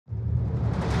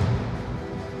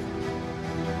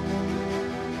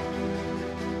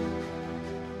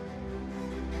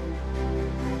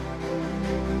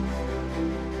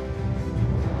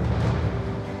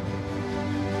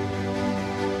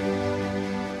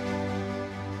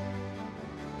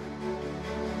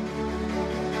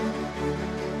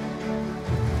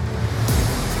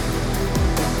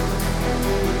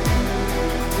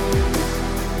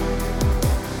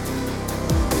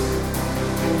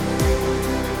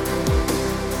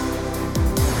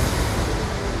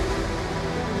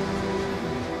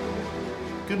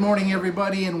Good morning,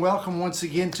 everybody, and welcome once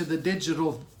again to the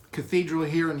Digital Cathedral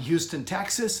here in Houston,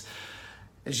 Texas.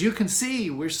 As you can see,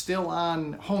 we're still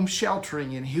on home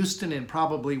sheltering in Houston and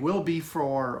probably will be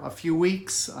for a few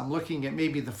weeks. I'm looking at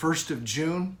maybe the 1st of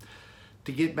June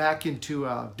to get back into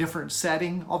a different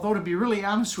setting. Although, to be really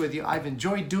honest with you, I've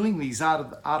enjoyed doing these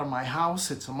out of my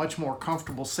house. It's a much more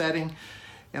comfortable setting,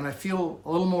 and I feel a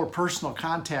little more personal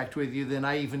contact with you than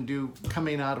I even do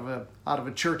coming out of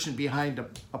a church and behind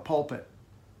a pulpit.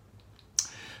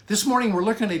 This morning we're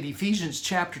looking at Ephesians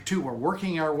chapter 2. We're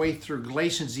working our way through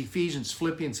Galatians, Ephesians,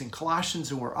 Philippians, and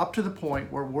Colossians, and we're up to the point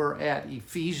where we're at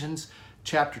Ephesians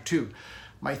chapter 2.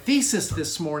 My thesis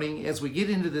this morning as we get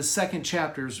into this second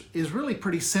chapter is really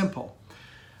pretty simple.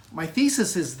 My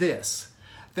thesis is this,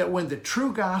 that when the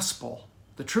true gospel,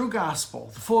 the full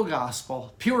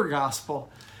gospel, pure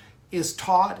gospel is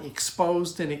taught,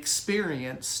 exposed, and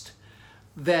experienced,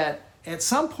 that at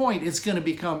some point it's going to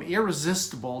become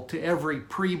irresistible to every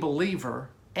pre-believer,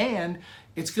 and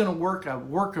it's going to work a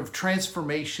work of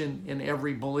transformation in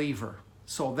every believer.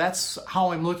 So that's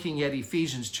how I'm looking at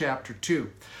Ephesians chapter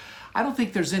 2. I don't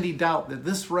think there's any doubt that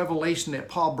this revelation that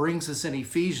Paul brings us in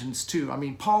Ephesians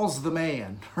 2, Paul's the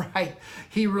man, right?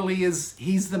 He really is,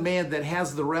 he's the man that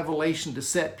has the revelation to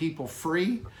set people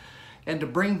free and to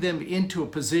bring them into a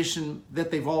position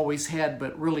that they've always had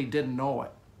but really didn't know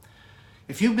it.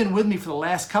 If you've been with me for the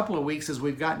last couple of weeks as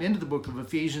we've gotten into the book of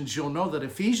Ephesians, you'll know that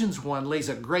Ephesians 1 lays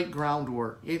a great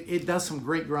groundwork. It does some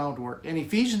great groundwork. And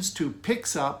Ephesians 2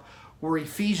 picks up where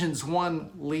Ephesians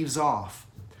 1 leaves off.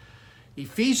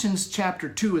 Ephesians chapter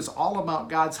 2 is all about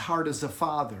God's heart as a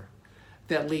father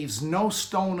that leaves no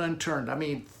stone unturned.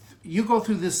 You go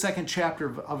through this second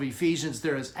chapter of Ephesians,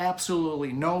 there is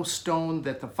absolutely no stone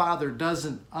that the Father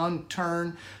doesn't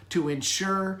unturn to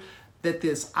ensure that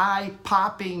this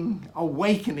eye-popping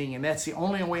awakening, and that's the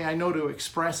only way I know to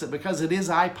express it because it is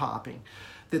eye-popping,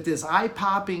 that this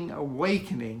eye-popping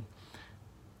awakening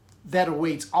that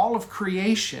awaits all of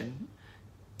creation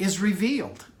is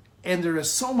revealed. And there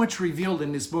is so much revealed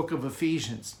in this book of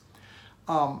Ephesians.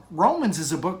 Romans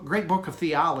is a great book of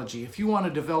theology. If you want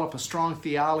to develop a strong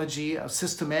theology, a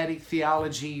systematic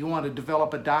theology, you want to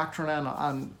develop a doctrine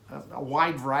on a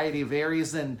wide variety of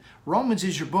areas, then Romans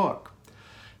is your book.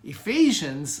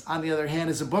 Ephesians, on the other hand,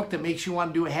 is a book that makes you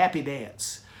want to do a happy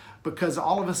dance because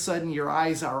all of a sudden your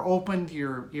eyes are opened,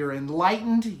 you're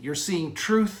enlightened, you're seeing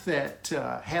truth that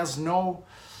has no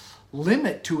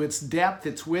limit to its depth,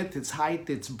 its width, its height,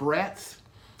 its breadth.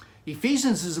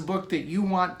 Ephesians is a book that you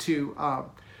want to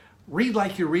read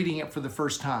like you're reading it for the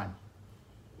first time.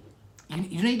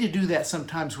 You need to do that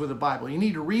sometimes with the Bible. You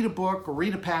need to read a book or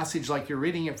read a passage like you're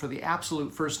reading it for the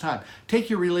absolute first time. Take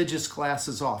your religious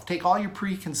glasses off. Take all your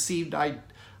preconceived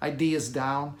ideas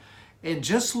down and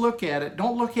just look at it.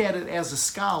 Don't look at it as a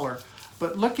scholar,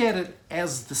 but look at it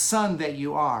as the son that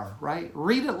you are, right?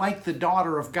 Read it like the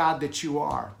daughter of God that you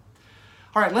are.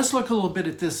 All right, let's look a little bit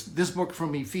at this book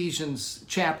from Ephesians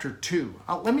chapter 2.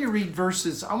 Let me read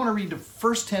verses. I want to read the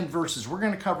first 10 verses. We're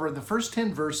going to cover the first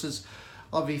 10 verses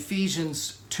of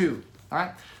Ephesians 2. All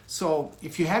right, so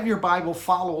if you have your Bible,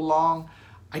 follow along.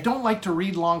 I don't like to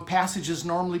read long passages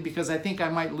normally because I think I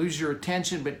might lose your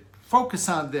attention, but focus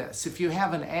on this. If you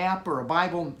have an app or a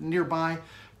Bible nearby,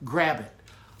 grab it.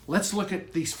 Let's look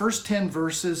at these first 10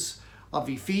 verses of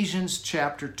Ephesians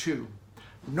chapter 2.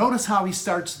 Notice how he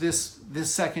starts this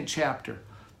second chapter.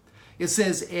 It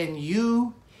says, "And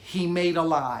you he made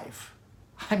alive."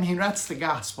 That's the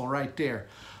gospel right there.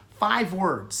 5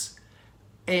 words.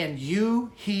 And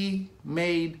you he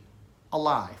made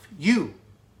alive. You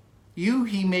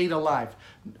he made alive.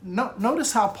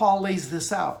 Notice how Paul lays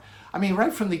this out.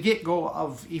 Right from the get-go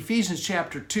of Ephesians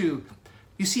chapter 2,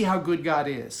 you see how good God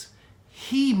is.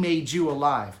 He made you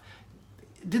alive.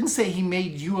 It didn't say he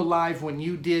made you alive when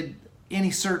you did any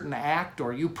certain act,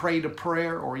 or you prayed a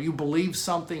prayer, or you believed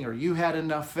something, or you had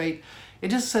enough faith. It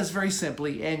just says very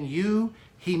simply, and you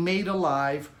he made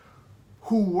alive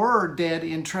who were dead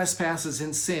in trespasses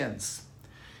and sins,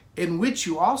 in which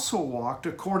you also walked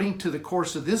according to the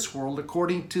course of this world,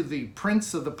 according to the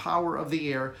prince of the power of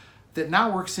the air, that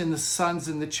now works in the sons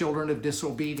and the children of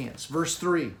disobedience. Verse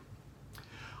 3,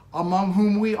 among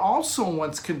whom we also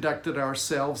once conducted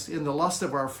ourselves in the lust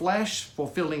of our flesh,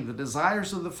 fulfilling the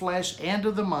desires of the flesh and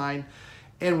of the mind,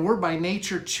 and were by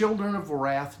nature children of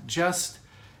wrath, just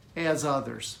as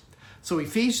others. So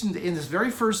Ephesians, in this very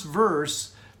first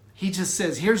verse, he just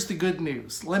says, here's the good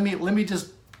news. Let me just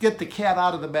get the cat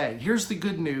out of the bag. Here's the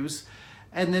good news.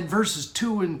 And then verses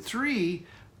 2 and 3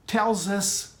 tells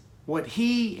us what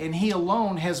he and he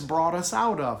alone has brought us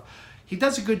out of. he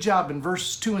does a good job in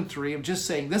verses 2 and 3 of just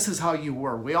saying, this is how you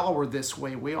were. We all were this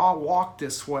way. We all walked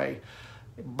this way.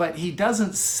 But he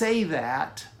doesn't say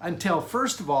that until,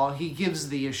 first of all, he gives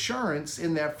the assurance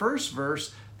in that first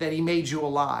verse that he made you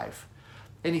alive.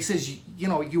 And he says, you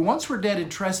know, you once were dead in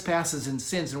trespasses and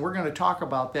sins. And we're going to talk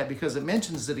about that because it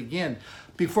mentions it again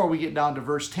before we get down to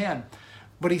verse 10.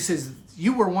 But he says,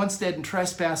 you were once dead in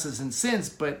trespasses and sins.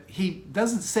 But he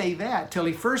doesn't say that till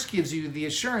he first gives you the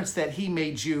assurance that he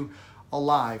made you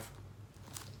alive.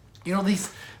 You know, these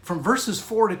from verses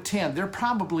 4 to 10, there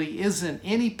probably isn't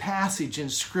any passage in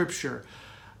Scripture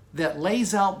that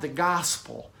lays out the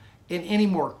gospel in any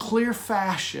more clear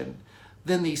fashion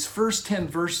than these first 10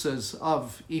 verses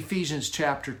of Ephesians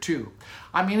chapter 2.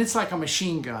 I mean, it's like a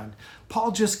machine gun.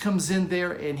 Paul just comes in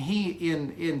there and he,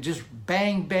 in just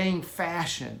bang, bang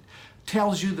fashion,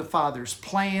 tells you the Father's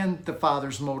plan, the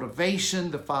Father's motivation,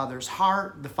 the Father's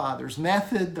heart, the Father's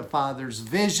method, the Father's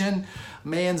vision,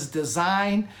 man's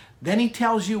design. Then he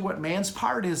tells you what man's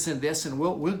part is in this, and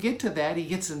we'll get to that. He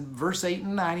gets in verse 8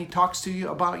 and 9, he talks to you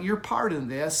about your part in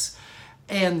this.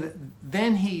 And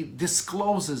then he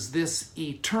discloses this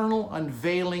eternal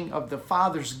unveiling of the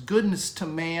Father's goodness to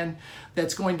man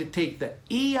that's going to take the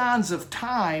eons of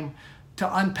time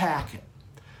to unpack it.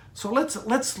 So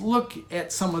let's look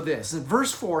at some of this. In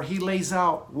verse 4, he lays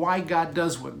out why God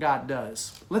does what God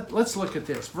does. Let's look at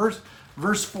this.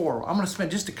 Verse 4. I'm going to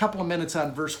spend just a couple of minutes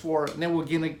on verse 4, and then we're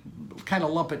going to kind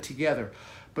of lump it together.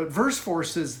 But verse 4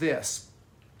 says this,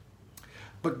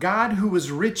 but God, who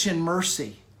is rich in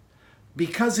mercy,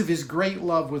 because of his great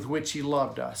love with which he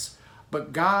loved us.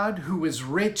 But God, who is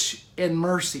rich in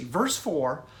mercy. Verse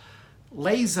 4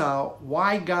 lays out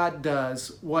why God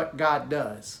does what God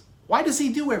does. Why does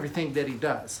he do everything that he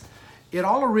does? It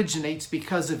all originates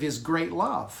because of his great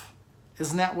love.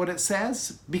 Isn't that what it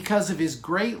says? Because of his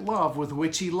great love with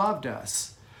which he loved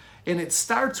us. And it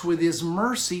starts with his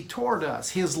mercy toward us.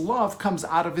 His love comes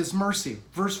out of his mercy.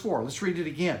 Verse 4, let's read it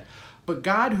again. But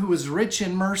God, who is rich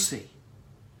in mercy,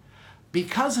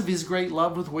 because of his great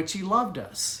love with which he loved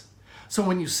us. So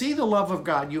when you see the love of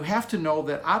God, you have to know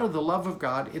that out of the love of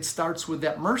God, it starts with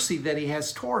that mercy that he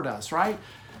has toward us, right?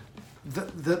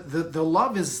 The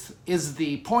love is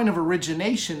the point of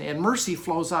origination, and mercy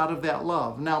flows out of that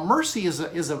love. Now, mercy is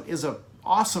a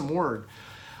awesome word.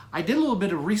 I did a little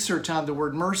bit of research on the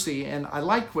word mercy, and I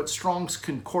liked what Strong's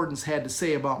Concordance had to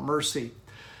say about mercy.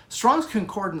 Strong's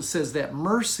Concordance says that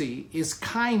mercy is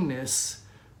kindness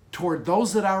toward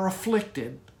those that are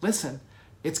afflicted. Listen,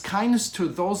 it's kindness to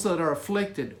those that are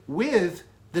afflicted with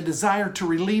the desire to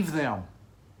relieve them.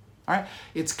 All right?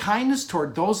 It's kindness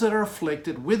toward those that are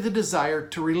afflicted with the desire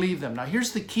to relieve them. Now,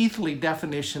 here's the Keathley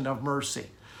definition of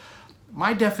mercy.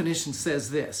 My definition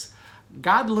says this.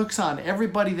 God looks on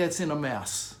everybody that's in a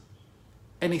mess,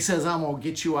 and he says, I'm going to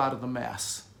get you out of the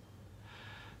mess.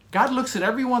 God looks at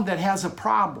everyone that has a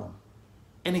problem,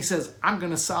 and he says, I'm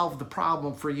going to solve the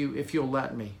problem for you if you'll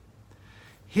let me.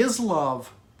 His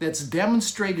love that's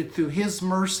demonstrated through his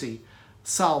mercy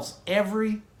solves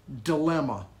every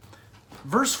dilemma.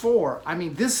 Verse 4, I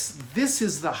mean, this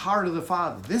is the heart of the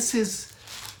Father. This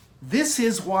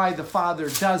is why the Father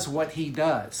does what he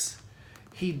does.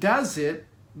 He does it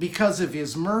because of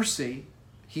his mercy.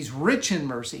 He's rich in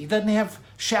mercy. He doesn't have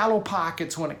shallow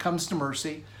pockets when it comes to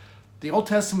mercy. The Old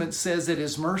Testament says that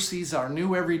his mercies are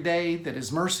new every day, that his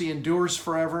mercy endures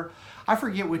forever. I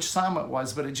forget which psalm it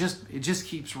was, but it just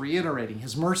keeps reiterating.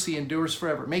 His mercy endures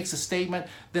forever. It makes a statement,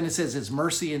 then it says his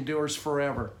mercy endures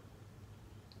forever.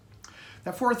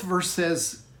 That fourth verse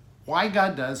says why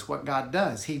God does what God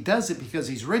does. He does it because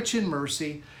he's rich in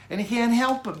mercy, and he can't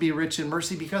help but be rich in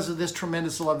mercy because of this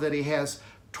tremendous love that he has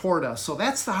toward us. So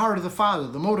that's the heart of the Father,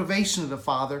 the motivation of the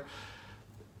Father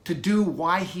to do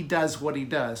why he does what he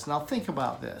does. Now think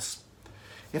about this.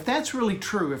 If that's really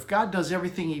true, if God does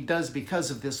everything he does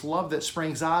because of this love that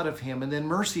springs out of him, and then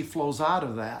mercy flows out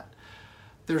of that,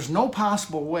 there's no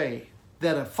possible way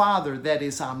that a Father that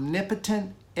is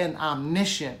omnipotent and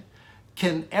omniscient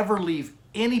can ever leave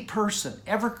any person,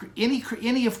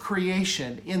 any of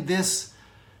creation in this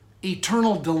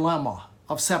eternal dilemma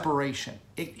of separation.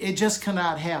 It just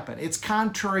cannot happen. It's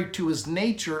contrary to his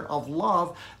nature of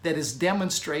love that is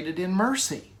demonstrated in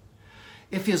mercy.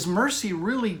 If his mercy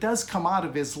really does come out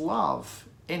of his love,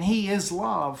 and he is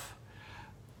love,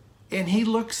 and he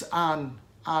looks on,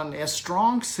 as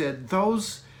Strong said,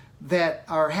 those that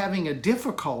are having a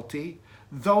difficulty,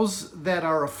 those that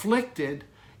are afflicted,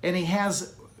 and he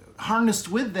has harnessed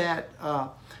with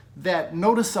that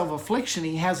notice of affliction,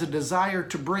 he has a desire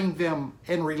to bring them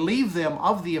and relieve them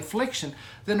of the affliction,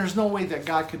 then there's no way that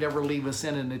God could ever leave us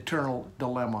in an eternal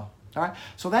dilemma. All right,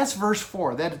 so that's verse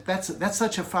 4. That's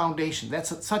such a foundation.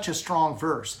 That's such a strong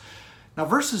verse. Now,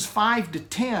 verses 5 to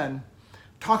 10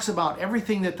 talks about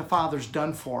everything that the Father's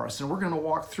done for us, and we're going to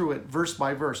walk through it verse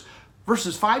by verse.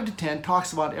 Verses 5 to 10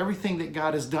 talks about everything that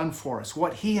God has done for us,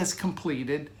 what He has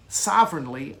completed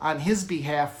sovereignly on His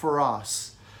behalf for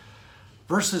us.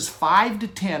 Verses 5 to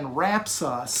 10 wraps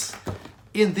us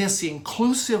in this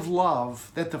inclusive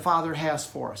love that the Father has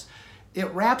for us. It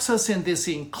wraps us in this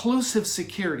inclusive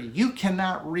security. You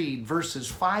cannot read verses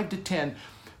 5 to 10,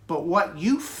 but what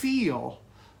you feel,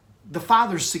 the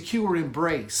Father's secure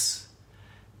embrace.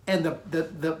 And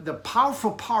the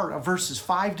powerful part of verses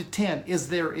 5 to 10 is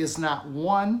there is not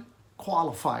one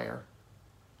qualifier.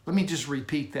 Let me just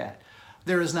repeat that.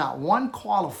 There is not one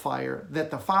qualifier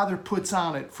that the Father puts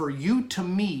on it for you to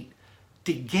meet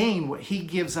to gain what He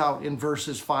gives out in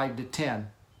verses 5 to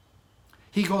 10.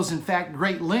 He goes, in fact,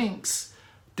 great lengths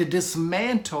to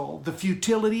dismantle the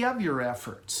futility of your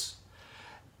efforts.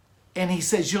 And He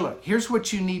says, look, here's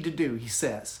what you need to do, He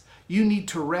says. You need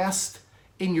to rest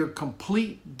in your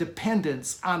complete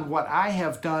dependence on what I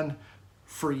have done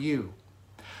for you.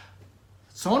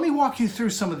 So let me walk you through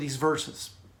some of these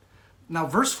verses. Now,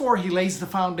 verse 4, He lays the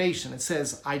foundation. It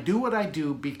says, I do what I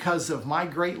do because of my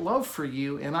great love for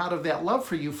you, and out of that love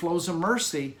for you flows a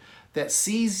mercy that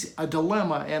sees a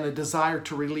dilemma and a desire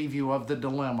to relieve you of the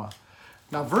dilemma.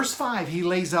 Now, verse 5, He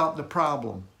lays out the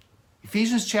problem.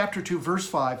 Ephesians chapter 2, verse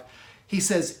 5, He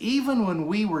says, even when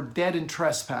we were dead in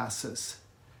trespasses,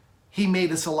 He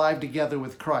made us alive together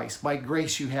with Christ. By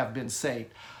grace you have been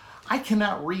saved. I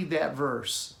cannot read that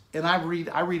verse, and I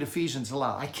read Ephesians a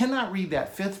lot. I cannot read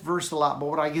that 5th verse a lot, but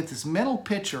what I get this mental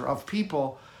picture of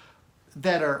people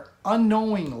that are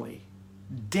unknowingly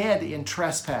dead in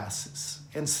trespasses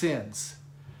and sins.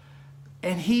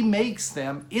 And He makes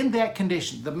them in that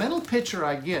condition. The mental picture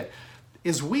I get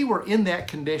is we were in that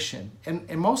condition, and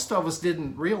most of us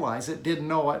didn't realize it, didn't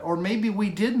know it, or maybe we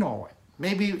did know it.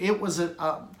 Maybe it was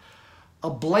a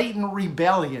blatant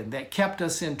rebellion that kept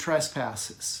us in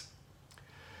trespasses.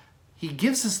 He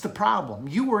gives us the problem.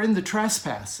 You were in the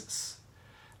trespasses.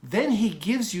 Then He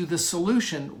gives you the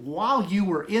solution while you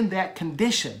were in that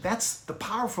condition. That's the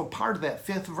powerful part of that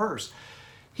 5th verse.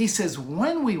 He says,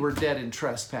 when we were dead in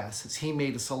trespasses, He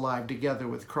made us alive together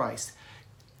with Christ.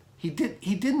 He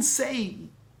didn't say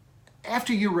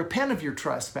after you repent of your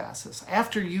trespasses,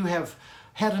 after you have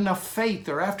had enough faith,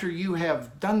 or after you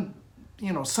have done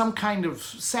some kind of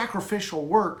sacrificial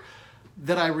work,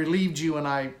 that I relieved you and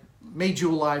I made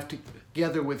you alive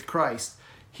together with Christ.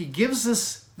 He gives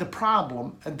us the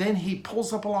problem, and then He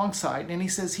pulls up alongside and He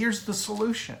says, here's the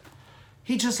solution.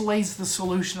 He just lays the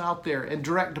solution out there and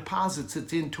direct deposits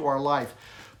it into our life.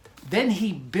 Then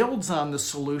He builds on the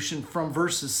solution from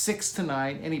verses 6 to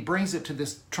 9, and He brings it to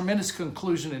this tremendous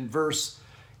conclusion in verse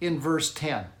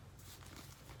 10.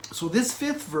 So this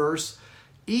 5th verse,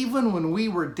 even when we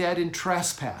were dead in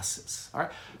trespasses. All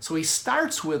right. So He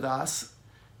starts with us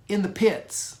in the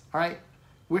pits. All right.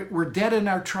 We're dead in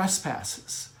our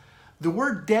trespasses. The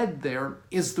word dead there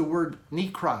is the word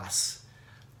nekros.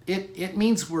 It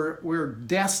means we're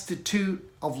destitute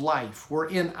of life. We're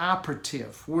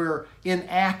inoperative. We're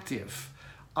inactive.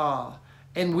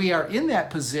 And we are in that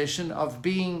position of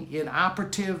being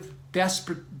inoperative,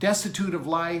 destitute of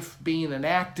life, being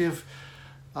inactive,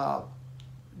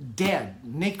 dead,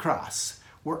 nekros.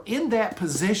 We're in that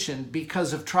position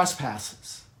because of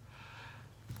trespasses.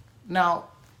 Now,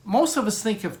 most of us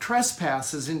think of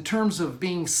trespasses in terms of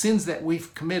being sins that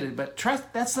we've committed, but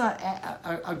that's not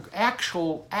an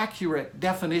actual accurate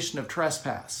definition of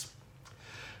trespass.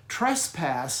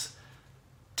 Trespass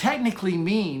technically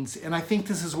means, and I think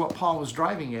this is what Paul was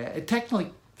driving at, it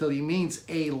technically means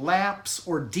a lapse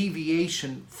or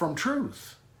deviation from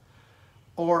truth,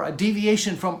 or a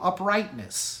deviation from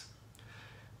uprightness.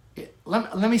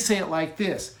 Let me say it like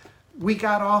this. We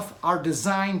got off our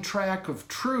design track of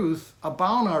truth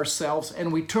about ourselves,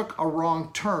 and we took a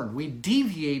wrong turn. We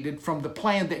deviated from the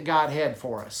plan that God had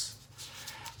for us.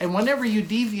 And whenever you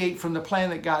deviate from the plan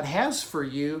that God has for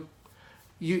you,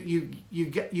 you've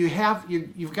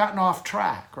gotten off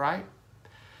track, right?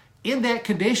 In that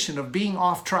condition of being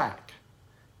off track,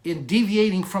 in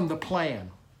deviating from the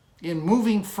plan, in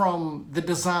moving from the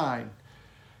design,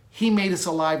 He made us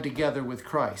alive together with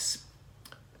Christ.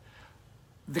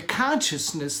 The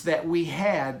consciousness that we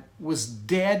had was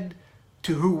dead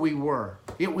to who we were.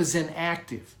 It was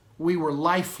inactive. We were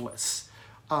lifeless,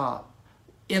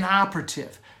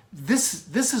 inoperative.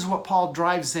 This is what Paul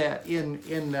drives at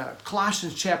in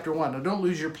Colossians chapter 1. Now, don't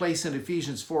lose your place in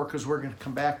Ephesians 4, because we're going to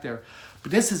come back there.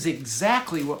 But this is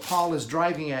exactly what Paul is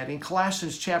driving at in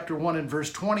Colossians chapter 1 and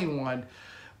verse 21,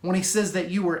 when he says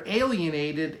that you were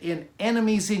alienated and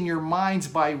enemies in your minds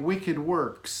by wicked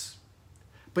works.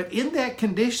 But in that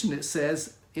condition, it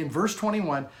says in verse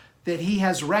 21 that he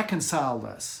has reconciled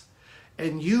us.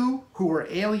 And you who were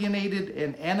alienated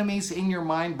and enemies in your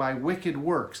mind by wicked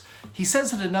works. He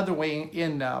says it another way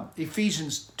in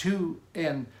Ephesians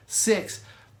 2:6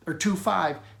 or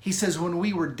 2:5. He says, when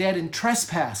we were dead in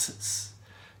trespasses.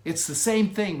 It's the same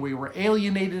thing. We were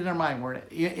alienated in our mind. We're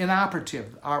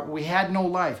inoperative. We had no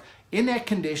life. In that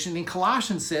condition, in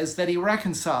Colossians says that he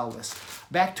reconciled us.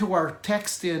 Back to our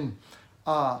text in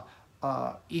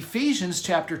Ephesians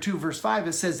chapter 2, verse 5,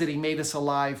 it says that he made us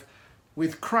alive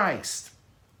with Christ.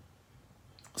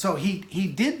 So he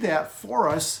did that for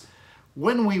us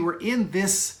when we were in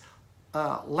this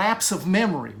lapse of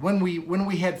memory, when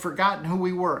we had forgotten who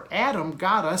we were. Adam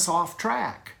got us off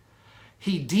track.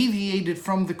 He deviated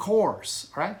from the course,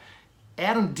 right?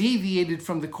 Adam deviated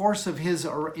from the course of his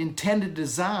intended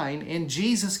design, and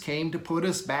Jesus came to put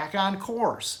us back on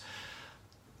course.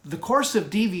 The course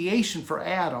of deviation for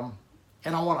Adam,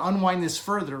 and I want to unwind this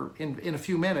further in a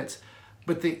few minutes,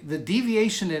 but the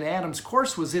deviation in Adam's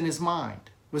course was in his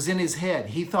mind, was in his head.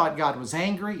 He thought God was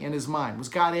angry in his mind. Was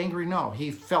God angry? No.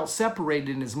 He felt separated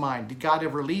in his mind. Did God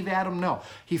ever leave Adam? No.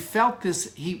 He felt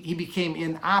this, he became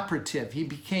inoperative. He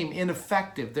became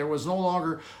ineffective. There was no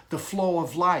longer the flow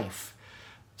of life.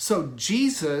 So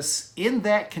Jesus, in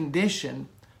that condition,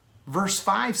 verse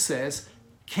 5 says,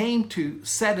 came to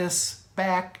set us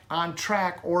back on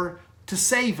track or to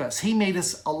save us. He made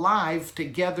us alive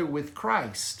together with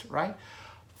Christ, right?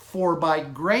 For by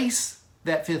grace,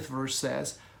 that 5th verse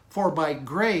says, for by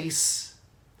grace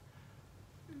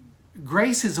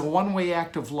is a one-way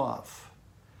act of love.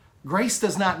 Grace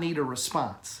does not need a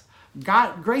response.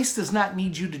 Grace does not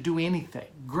need you to do anything.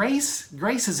 Grace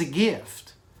is a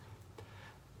gift.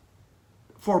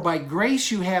 For by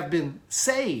grace you have been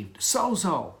saved,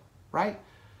 sozo, right?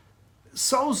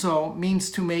 Sozo means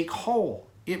to make whole.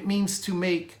 It means to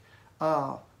make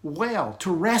well,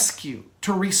 to rescue,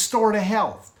 to restore to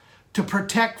health, to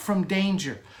protect from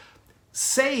danger.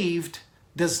 Saved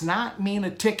does not mean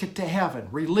a ticket to heaven.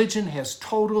 Religion has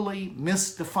totally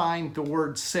misdefined the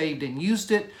word saved and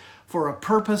used it for a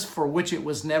purpose for which it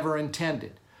was never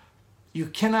intended. You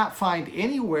cannot find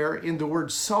anywhere in the word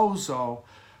sozo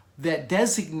that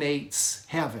designates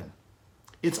heaven.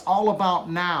 It's all about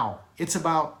now. It's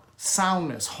about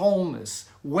soundness, wholeness,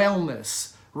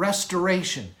 wellness,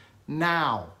 restoration,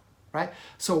 now, right?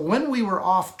 So when we were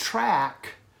off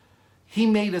track, he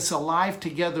made us alive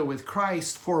together with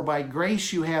Christ, for by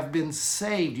grace you have been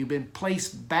saved. You've been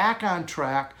placed back on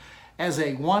track as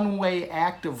a one-way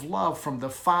act of love from the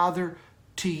Father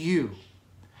to you.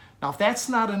 Now, if that's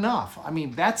not enough, I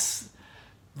mean, that's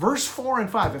verse 4 and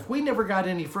 5. If we never got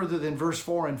any further than verse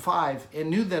 4 and 5 and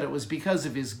knew that it was because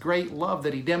of his great love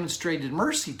that he demonstrated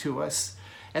mercy to us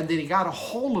and that he got a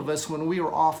hold of us when we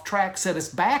were off track, set us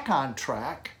back on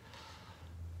track,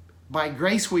 by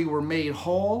grace we were made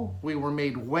whole, we were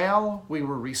made well, we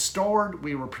were restored,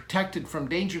 we were protected from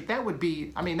danger. That would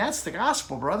be, I mean, that's the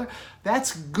gospel, brother.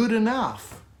 That's good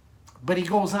enough. But he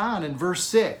goes on in verse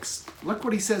 6. Look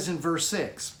what he says in verse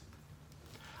 6.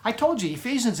 I told you,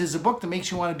 Ephesians is a book that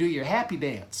makes you want to do your happy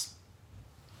dance.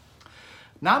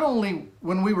 Not only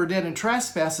when we were dead in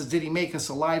trespasses did he make us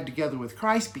alive together with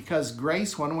Christ, because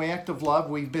grace, one-way act of love,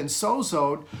 we've been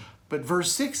sozoed. But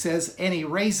verse 6 says, and he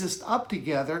raised us up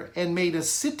together and made us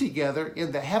sit together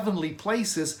in the heavenly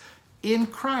places in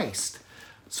Christ.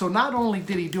 So not only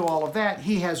did he do all of that,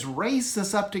 he has raised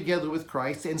us up together with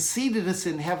Christ and seated us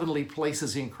in heavenly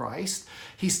places in Christ.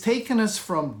 He's taken us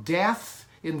from death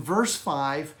in verse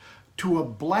 5 to a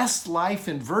blessed life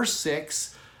in verse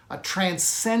 6, a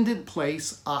transcendent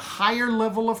place, a higher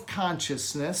level of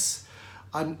consciousness,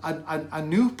 a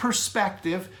new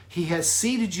perspective. He has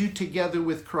seated you together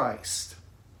with Christ.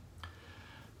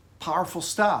 Powerful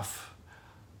stuff.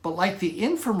 But like the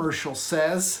infomercial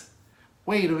says,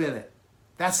 wait a minute,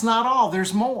 that's not all,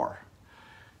 there's more.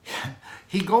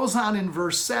 He goes on in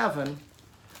verse 7.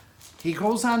 He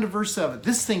goes on to verse 7.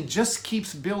 This thing just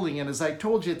keeps building, and as I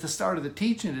told you at the start of the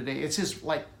teaching today, it's just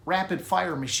like rapid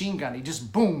fire machine gun. He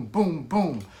just boom, boom,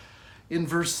 boom. In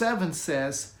verse 7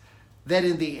 says, that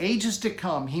in the ages to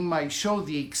come he might show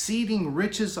the exceeding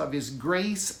riches of his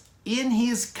grace in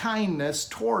his kindness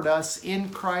toward us in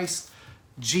Christ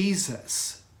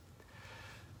Jesus.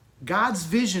 God's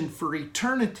vision for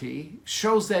eternity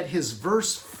shows that his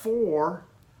verse 4,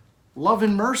 love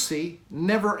and mercy,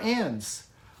 never ends.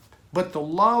 But the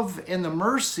love and the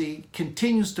mercy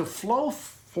continues to flow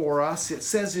for us. It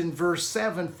says in verse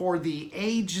 7, for the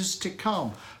ages to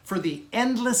come, for the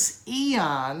endless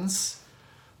eons,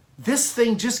 this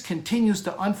thing just continues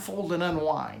to unfold and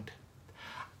unwind.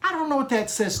 I don't know what that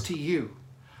says to you,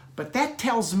 but that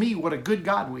tells me what a good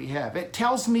God we have. It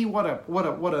tells me what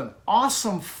an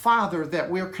awesome Father that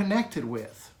we're connected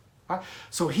with. Right?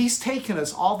 So he's taken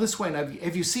us all this way. Now,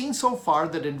 have you seen so far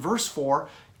that in verse 4,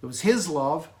 it was his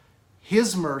love,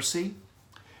 his mercy.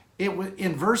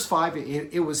 In verse 5,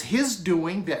 it was his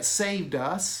doing that saved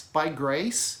us by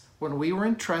grace when we were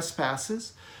in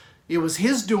trespasses. It was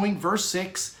his doing, verse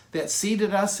 6, that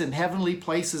seated us in heavenly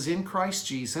places in Christ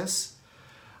Jesus.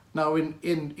 Now,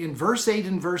 in verse 8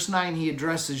 and verse 9, he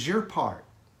addresses your part,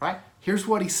 right? Here's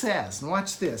what he says, and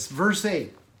watch this. Verse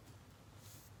 8.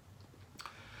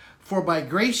 For by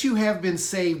grace you have been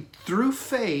saved through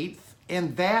faith,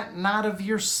 and that not of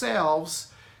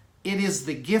yourselves, it is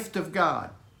the gift of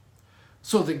God.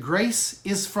 So the grace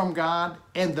is from God,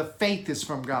 and the faith is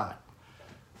from God.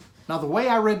 Now, the way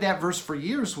I read that verse for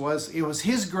years was, it was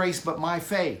his grace but my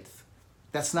faith.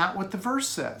 That's not what the verse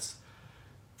says.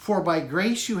 For by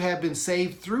grace you have been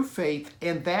saved through faith,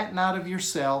 and that not of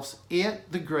yourselves.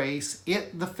 It, the grace,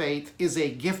 it, the faith, is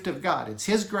a gift of God. It's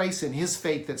his grace and his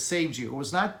faith that saved you. It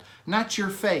was not your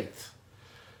faith.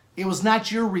 It was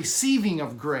not your receiving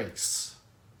of grace.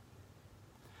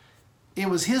 It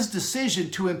was his decision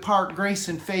to impart grace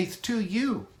and faith to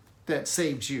you that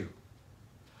saved you.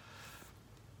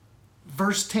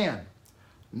 Verse 10,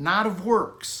 not of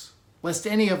works, lest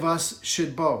any of us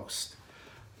should boast.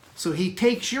 So he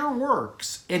takes your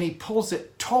works and he pulls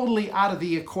it totally out of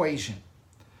the equation.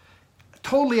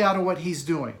 Totally out of what he's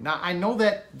doing. Now, I know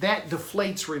that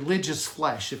deflates religious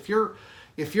flesh. If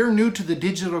you're new to the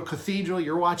Digital Cathedral,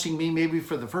 you're watching me maybe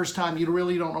for the first time, you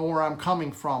really don't know where I'm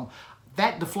coming from.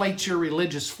 That deflates your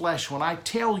religious flesh when I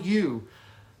tell you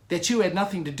that you had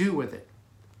nothing to do with it.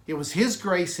 It was his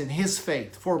grace and his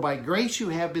faith. For by grace you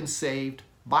have been saved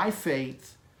by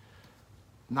faith,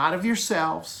 not of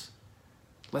yourselves,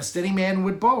 lest any man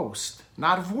would boast.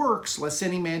 Not of works, lest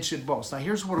any man should boast. Now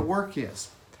here's what a work is.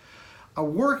 A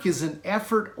work is an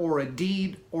effort or a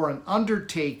deed or an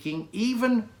undertaking,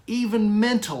 even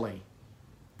mentally,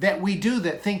 that we do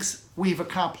that thinks we've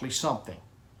accomplished something.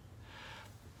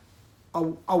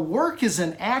 A work is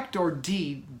an act or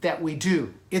deed that we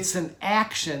do. It's an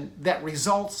action that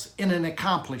results in an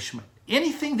accomplishment.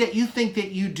 Anything that you think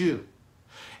that you do,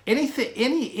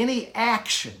 any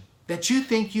action that you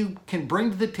think you can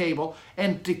bring to the table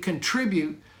and to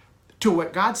contribute to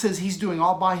what God says he's doing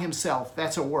all by himself,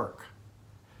 that's a work.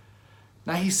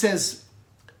 Now he says,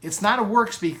 it's not a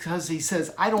works because he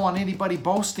says, I don't want anybody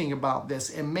boasting about this.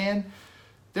 And man,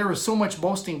 there is so much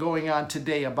boasting going on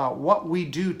today about what we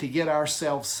do to get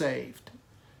ourselves saved,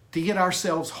 to get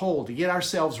ourselves whole, to get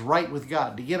ourselves right with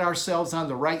God, to get ourselves on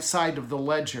the right side of the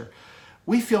ledger.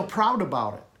 We feel proud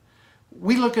about it.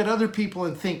 We look at other people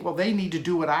and think, well, they need to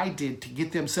do what I did to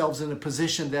get themselves in a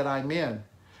position that I'm in.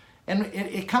 And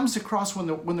it comes across when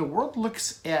the world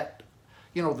looks at,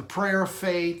 the prayer of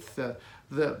faith,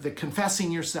 the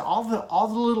confessing yourself, all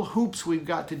the little hoops we've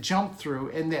got to jump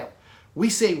through, and that we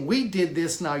say, we did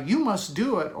this, now you must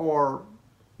do it or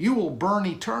you will burn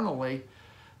eternally.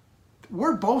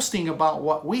 We're boasting about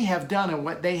what we have done and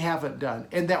what they haven't done,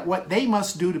 and that what they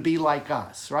must do to be like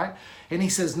us, right? And he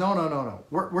says, no.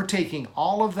 We're taking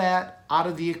all of that out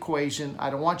of the equation. I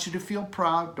don't want you to feel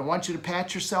proud. Don't want you to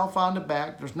pat yourself on the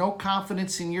back. There's no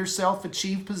confidence in your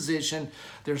self-achieved position.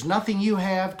 There's nothing you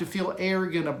have to feel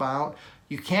arrogant about.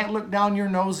 You can't look down your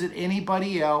nose at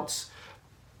anybody else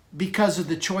because of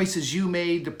the choices you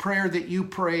made, the prayer that you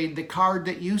prayed, the card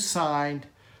that you signed.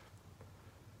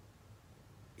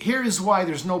 Here is why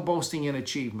there's no boasting in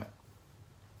achievement.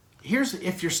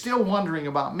 If you're still wondering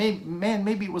about,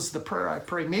 maybe it was the prayer I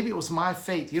prayed, maybe it was my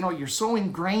faith. You're so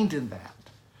ingrained in that.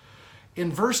 In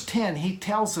verse 10, he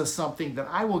tells us something that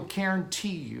I will guarantee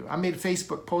you. I made a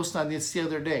Facebook post on this the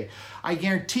other day. I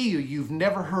guarantee you've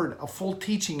never heard a full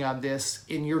teaching on this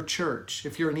in your church.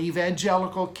 If you're an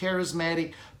evangelical,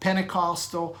 charismatic,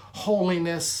 Pentecostal,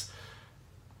 holiness,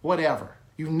 whatever.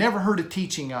 You've never heard a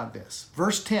teaching on this.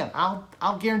 Verse 10,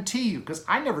 I'll guarantee you, because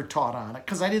I never taught on it,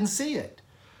 because I didn't see it.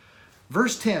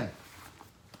 Verse 10,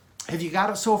 have you got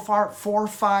it so far? 4,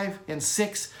 5, and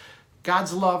 6.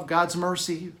 God's love, God's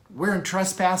mercy. We're in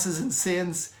trespasses and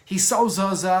sins. He sows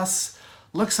us,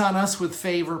 looks on us with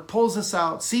favor, pulls us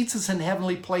out, seats us in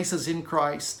heavenly places in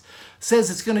Christ.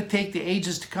 Says it's going to take the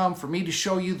ages to come for me to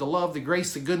show you the love, the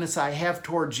grace, the goodness I have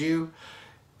towards you.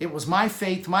 It was my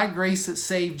faith, my grace that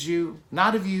saved you,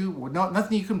 not of you.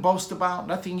 Nothing you can boast about,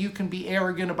 nothing you can be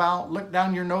arrogant about. Look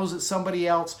down your nose at somebody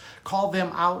else, call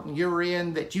them out and you're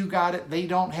in, that you got it, they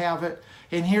don't have it.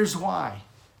 And here's why.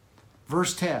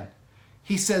 Verse 10,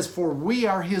 he says, for we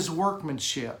are his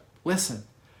workmanship, Listen,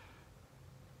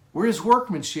 we're his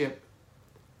workmanship,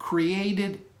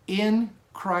 created in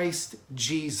Christ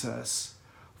Jesus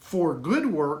for good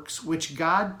works which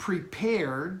God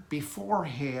prepared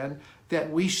beforehand that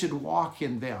we should walk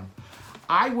in them.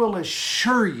 I will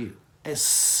assure you,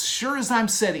 as sure as I'm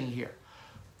sitting here,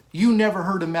 you never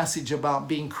heard a message about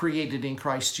being created in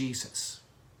Christ Jesus.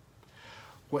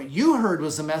 What you heard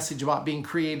was a message about being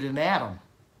created in Adam.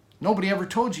 Nobody ever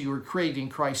told you were created in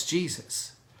Christ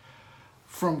Jesus.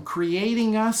 From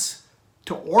creating us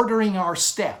to ordering our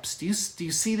steps. Do you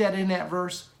see that in that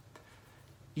verse?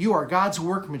 You are God's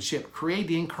workmanship,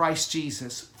 created in Christ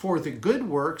Jesus for the good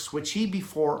works which he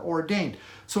before ordained.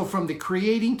 So from the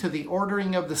creating to the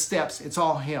ordering of the steps, it's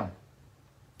all him.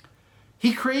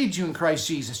 He created you in Christ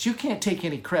Jesus. You can't take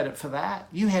any credit for that.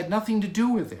 You had nothing to do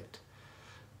with it.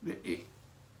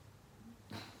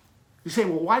 You say,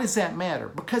 well, why does that matter?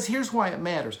 Because here's why it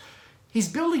matters. He's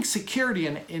building security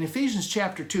in Ephesians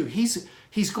chapter 2.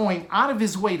 He's going out of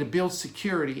his way to build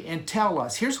security and tell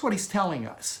us. Here's what he's telling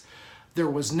us. There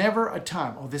was never a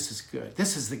time, oh, this is good.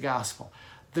 This is the gospel.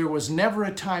 There was never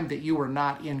a time that you were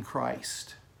not in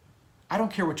Christ. I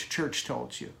don't care what your church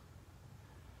told you.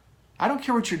 I don't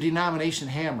care what your denomination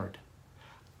hammered.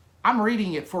 I'm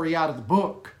reading it for you out of the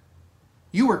book.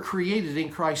 You were created in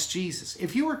Christ Jesus.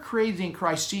 If you were created in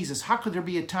Christ Jesus, how could there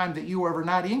be a time that you were ever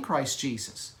not in Christ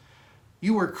Jesus?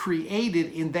 You were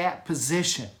created in that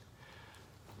position.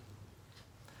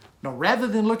 Now, rather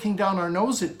than looking down our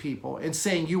nose at people and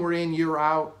saying you were in, you're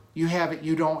out, you have it,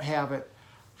 you don't have it,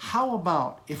 how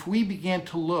about if we began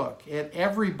to look at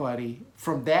everybody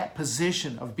from that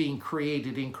position of being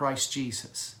created in Christ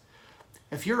Jesus?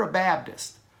 If you're a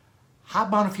Baptist, how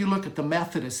about if you look at the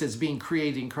Methodists as being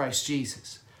created in Christ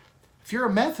Jesus? If you're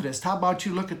a Methodist, how about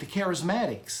you look at the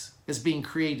Charismatics as being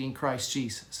created in Christ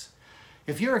Jesus?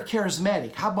 If you're a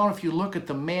Charismatic, how about if you look at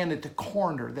the man at the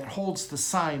corner that holds the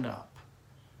sign up?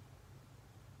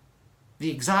 The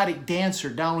exotic dancer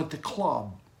down at the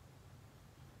club?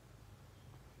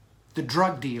 The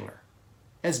drug dealer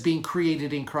as being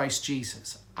created in Christ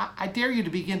Jesus? I dare you to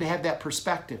begin to have that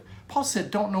perspective. Paul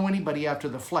said, don't know anybody after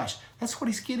the flesh. That's what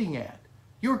he's getting at.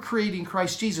 You were created in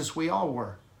Christ Jesus. We all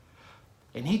were.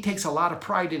 And he takes a lot of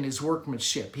pride in his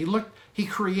workmanship. He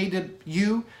created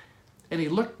you, and he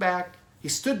looked back, he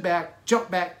stood back, jumped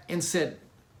back, and said,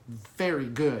 very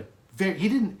good. He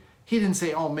didn't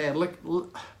say, oh man,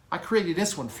 look, I created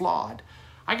this one flawed.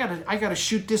 I gotta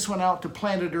shoot this one out to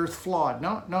planet Earth flawed.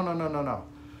 No.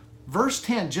 Verse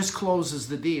 10 just closes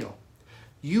the deal.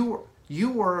 You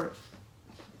were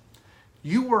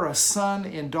a son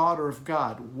and daughter of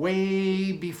God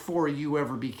way before you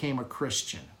ever became a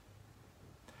Christian.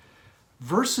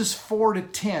 Verses 4 to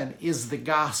 10 is the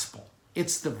gospel.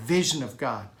 It's the vision of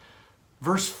God.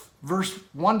 Verse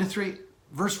 1 to 3,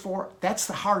 verse 4, that's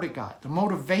the heart of God, the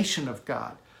motivation of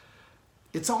God.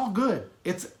 It's all good.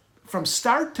 It's from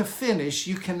start to finish.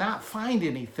 You cannot find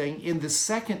anything in the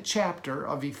second chapter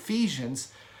of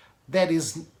Ephesians that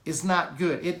is not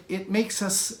good. It makes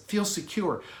us feel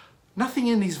secure. Nothing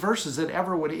in these verses that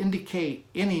ever would indicate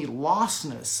any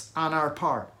lostness on our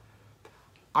part.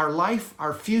 Our life,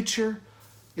 our future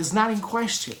is not in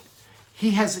question.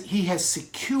 He has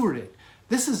secured it.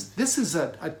 This is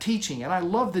a teaching, and I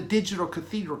love the Digital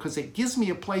Cathedral because it gives me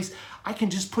a place I can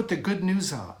just put the good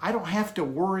news out. I don't have to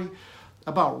worry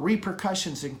about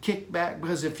repercussions and kickback,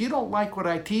 because if you don't like what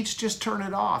I teach, just turn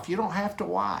it off. You don't have to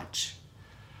watch.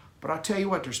 But I'll tell you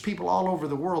what, there's people all over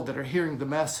the world that are hearing the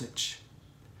message.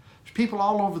 There's people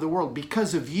all over the world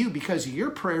because of you, because of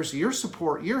your prayers, your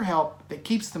support, your help that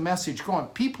keeps the message going.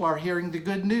 People are hearing the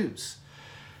good news.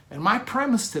 And my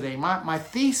premise today, my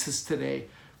thesis today,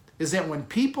 is that when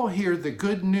people hear the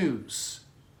good news,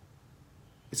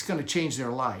 it's going to change their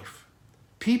life.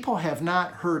 People have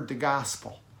not heard the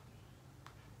gospel.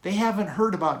 They haven't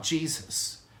heard about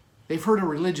Jesus. They've heard a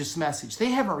religious message. They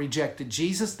haven't rejected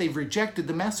Jesus. They've rejected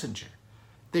the messenger.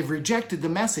 They've rejected the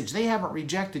message. They haven't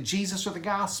rejected Jesus or the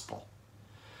gospel.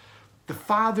 The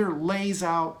Father lays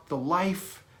out the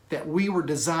life that we were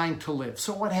designed to live.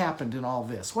 So what happened in all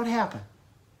this? What happened?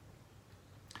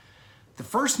 The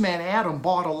first man, Adam,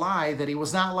 bought a lie that he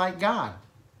was not like God,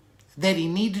 that he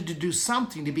needed to do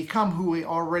something to become who he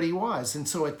already was. And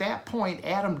so at that point,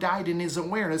 Adam died in his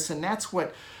awareness, and that's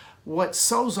what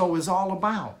sozo is all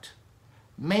about.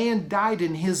 Man died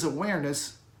in his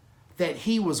awareness that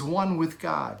he was one with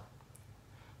God.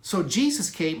 So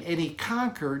Jesus came and he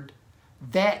conquered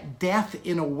that death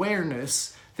in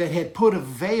awareness that had put a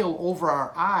veil over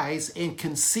our eyes and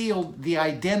concealed the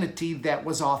identity that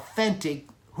was authentic,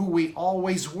 who we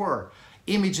always were,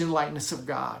 image and likeness of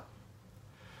God.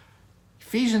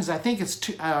 Ephesians, I think it's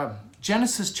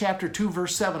Genesis chapter 2,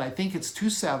 verse 7, I think it's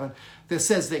 2:7, that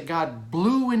says that God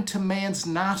blew into man's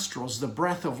nostrils the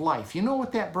breath of life. You know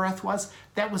what that breath was?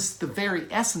 That was the very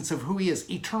essence of who he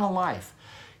is, eternal life.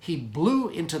 He blew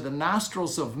into the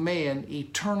nostrils of man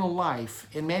eternal life,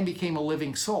 and man became a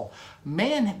living soul.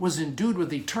 Man was endued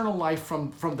with eternal life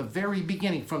from the very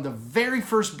beginning, from the very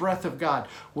first breath of God.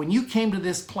 When you came to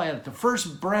this planet, the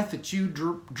first breath that you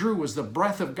drew was the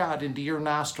breath of God into your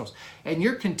nostrils. And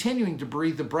you're continuing to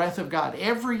breathe the breath of God.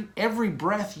 Every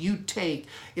breath you take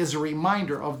is a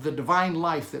reminder of the divine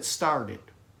life that started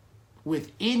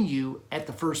within you at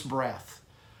the first breath.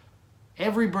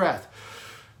 Every breath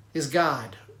is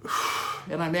God.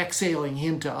 And I'm exhaling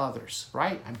him to others,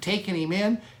 right? I'm taking him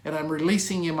in and I'm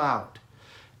releasing him out.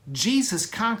 Jesus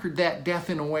conquered that death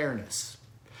in awareness.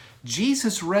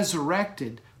 Jesus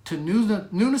resurrected to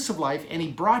newness of life, and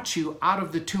he brought you out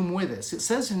of the tomb with us. It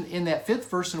says in that 5th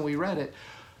verse, and we read it,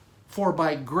 for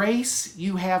by grace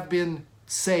you have been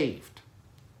saved.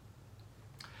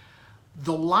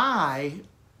 The lie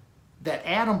that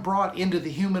Adam brought into the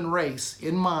human race,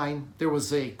 in mind, there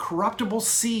was a corruptible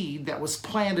seed that was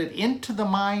planted into the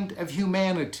mind of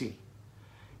humanity.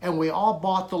 And we all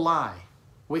bought the lie.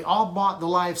 We all bought the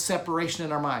lie of separation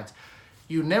in our minds.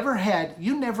 You never had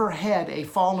a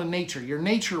fallen nature. Your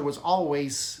nature was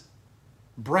always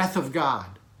breath of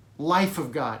God, life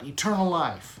of God, eternal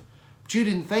life. But you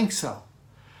didn't think so.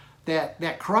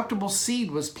 That corruptible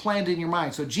seed was planted in your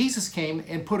mind. So Jesus came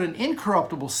and put an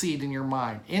incorruptible seed in your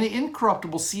mind, an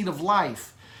incorruptible seed of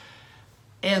life.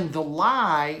 And the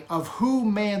lie of who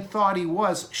man thought he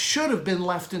was should have been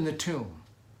left in the tomb.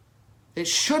 It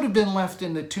should have been left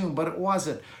in the tomb, but it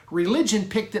wasn't. Religion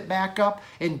picked it back up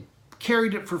and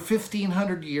carried it for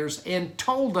 1,500 years and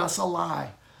told us a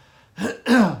lie.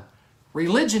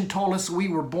 Religion told us we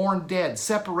were born dead,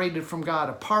 separated from God,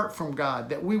 apart from God,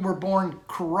 that we were born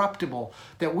corruptible,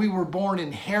 that we were born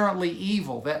inherently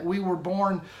evil, that we were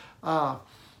born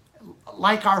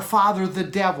like our father the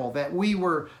devil, that we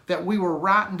were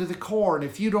rotten to the core, and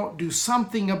if you don't do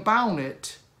something about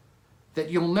it, that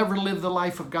you'll never live the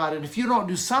life of God. And if you don't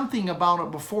do something about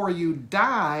it before you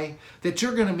die, that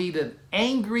you're going to meet an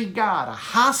angry God, a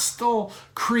hostile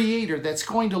creator that's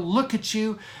going to look at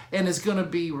you and is going to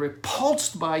be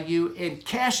repulsed by you and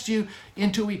cast you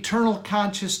into eternal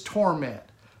conscious torment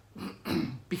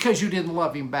because you didn't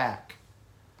love him back.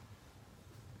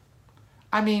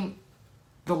 I mean,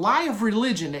 the lie of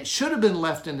religion that should have been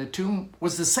left in the tomb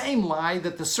was the same lie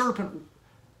that the serpent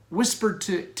whispered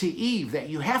to Eve, that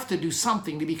you have to do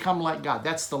something to become like God.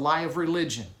 That's the lie of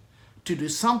religion, to do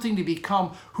something to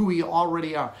become who we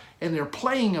already are. And they're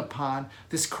playing upon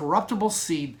this corruptible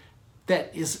seed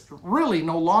that is really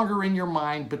no longer in your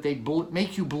mind, but they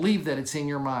make you believe that it's in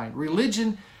your mind.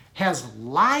 Religion has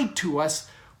lied to us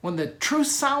when the truth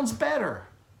sounds better.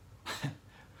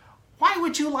 Why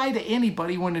would you lie to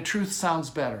anybody when the truth sounds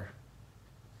better?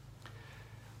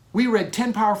 We read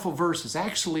 10 powerful verses,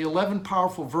 actually 11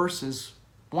 powerful verses,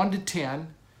 1 to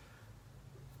 10,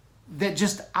 that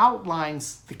just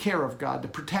outlines the care of God, the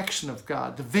protection of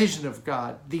God, the vision of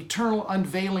God, the eternal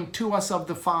unveiling to us of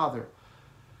the Father.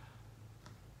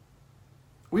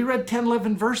 We read 10,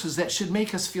 11 verses that should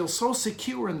make us feel so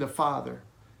secure in the Father,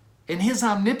 in his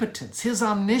omnipotence, his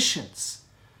omniscience,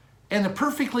 and the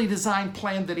perfectly designed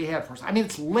plan that he had for us. I mean,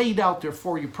 it's laid out there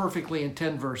for you perfectly in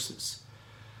 10 verses.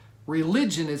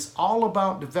 Religion is all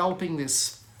about developing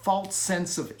this false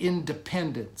sense of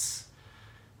independence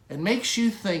and makes you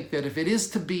think that if it is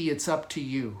to be, it's up to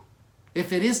you.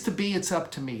 If it is to be, it's up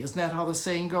to me. Isn't that how the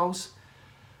saying goes?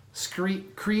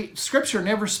 Scripture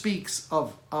never speaks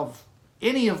of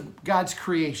any of God's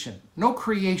creation, no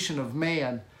creation of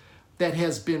man that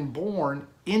has been born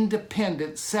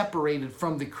independent, separated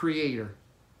from the Creator,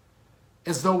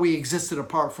 as though we existed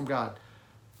apart from God.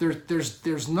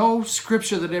 There's no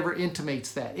scripture that ever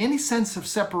intimates that. Any sense of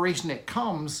separation that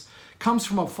comes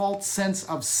from a false sense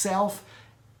of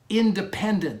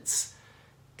self-independence.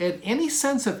 And any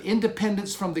sense of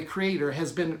independence from the Creator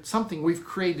has been something we've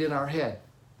created in our head.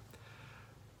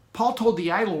 Paul told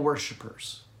the idol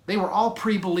worshipers, they were all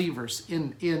pre-believers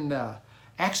in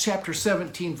Acts chapter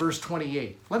 17, verse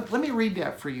 28. Let me read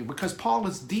that for you, because Paul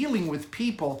is dealing with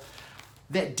people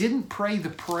that didn't pray the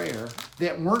prayer,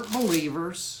 that weren't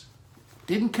believers,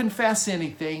 didn't confess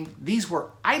anything. These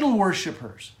were idol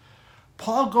worshipers.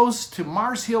 Paul goes to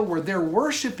Mars Hill where they're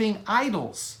worshiping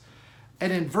idols.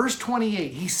 And in verse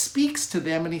 28, he speaks to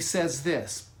them and he says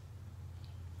this,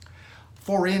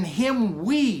 "For in him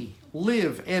we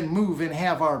live and move and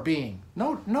have our being."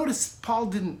 Notice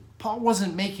Paul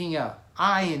wasn't making a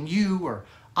I and you or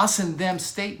us and them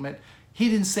statement. He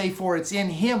didn't say, for it's in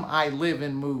him I live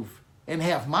and move and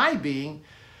have my being.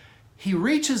 He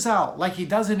reaches out like he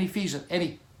does in Ephesians, and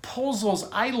he pulls those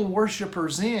idol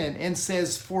worshipers in and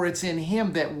says, for it's in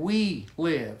him that we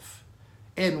live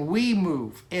and we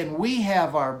move and we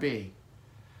have our being.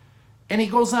 And he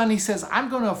goes on, he says, I'm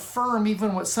going to affirm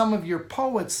even what some of your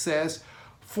poets says,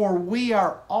 for we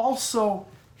are also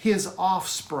his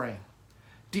offspring.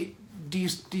 Do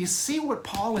you see what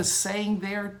Paul is saying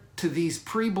there to these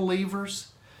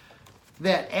pre-believers?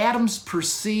 That Adam's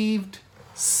perceived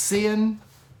sin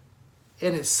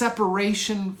and its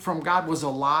separation from God was a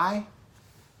lie.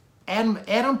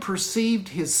 Adam perceived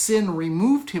his sin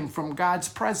removed him from God's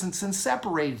presence and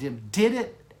separated him. Did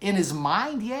it in his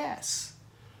mind? Yes.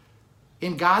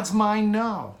 In God's mind,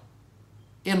 no.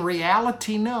 In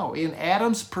reality, no. In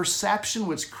Adam's perception,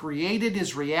 which created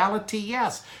his reality,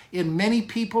 yes. In many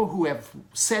people who have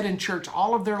sat in church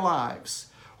all of their lives,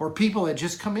 or people that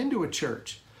just come into a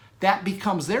church, that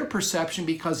becomes their perception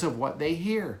because of what they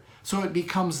hear. So it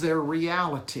becomes their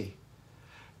reality.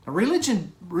 Now,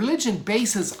 religion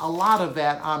bases a lot of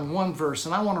that on one verse,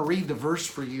 and I want to read the verse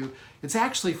for you. It's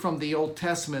actually from the Old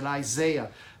Testament, Isaiah.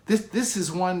 This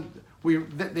is one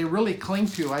that they really cling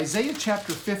to. Isaiah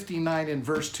chapter 59 and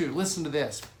verse 2. Listen to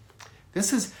this.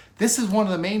 This is one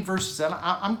of the main verses, and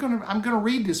I'm gonna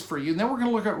read this for you, and then we're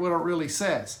gonna look at what it really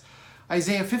says.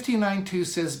 Isaiah 59:2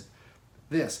 says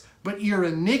this: but your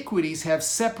iniquities have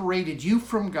separated you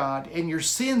from God, and your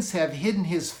sins have hidden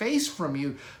his face from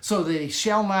you, so that he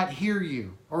shall not hear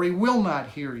you, or he will not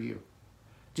hear you.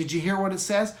 Did you hear what it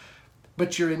says?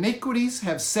 But your iniquities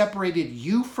have separated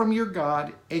you from your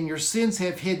God, and your sins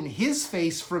have hidden his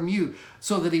face from you,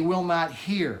 so that he will not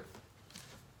hear.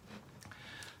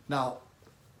 Now,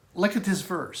 look at this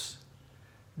verse.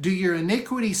 Do your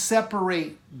iniquities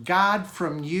separate God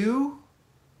from you,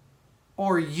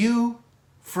 or you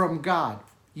from God?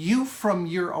 You from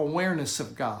your awareness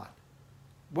of God.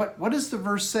 What does the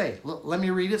verse say? Let me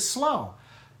read it slow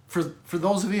for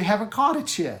those of you who haven't caught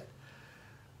it yet.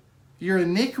 Your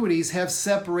iniquities have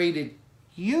separated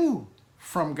you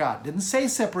from God. Didn't say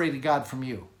separated God from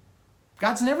you.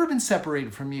 God's never been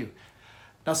separated from you.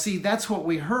 Now see, that's what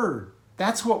we heard.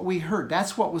 That's what we heard.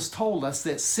 That's what was told us,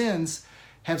 that sins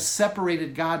have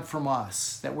separated God from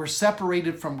us. That we're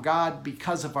separated from God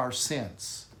because of our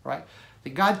sins, right?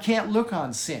 That God can't look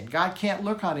on sin. God can't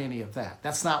look on any of that.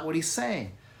 That's not what he's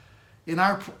saying. In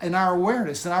our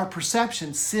awareness, in our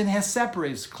perception, sin has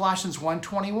separated us. Colossians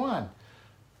 1:21.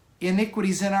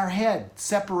 Iniquities in our head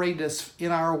separate us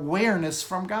in our awareness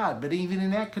from God. But even in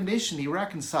that condition, he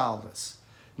reconciled us.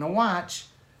 Now watch.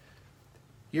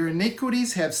 Your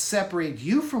iniquities have separated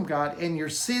you from God, and your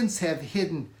sins have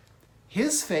hidden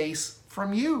his face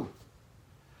from you.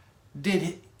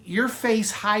 Did your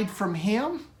face hide from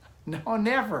him? No,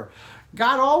 never.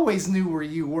 God always knew where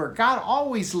you were. God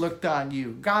always looked on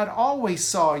you. God always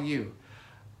saw you.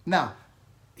 Now,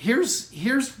 here's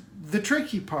the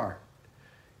tricky part.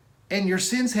 And your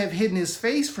sins have hidden his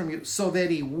face from you, so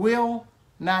that he will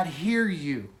not hear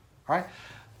you. All right?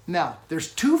 Now,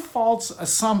 there's two false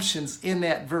assumptions in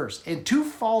that verse. And two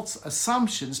false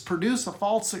assumptions produce a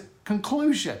false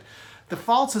conclusion. The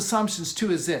false assumptions,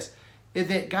 too, is this: is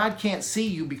that God can't see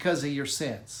you because of your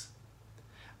sins.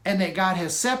 And that God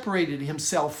has separated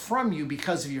himself from you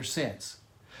because of your sins.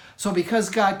 So because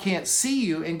God can't see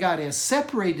you and God has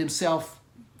separated himself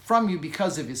from you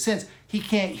because of his sins, he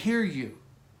can't hear you.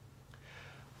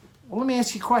 Well, let me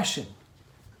ask you a question.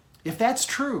 If that's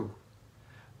true,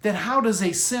 then how does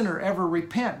a sinner ever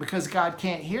repent? Because God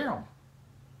can't hear him.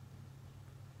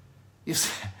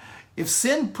 If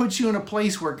sin puts you in a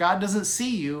place where God doesn't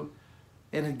see you,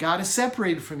 and God is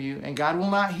separated from you, and God will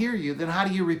not hear you, then how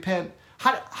do you repent?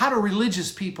 How do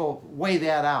religious people weigh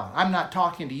that out? I'm not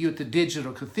talking to you at the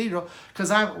Digital Cathedral,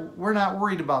 because we're not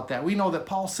worried about that. We know that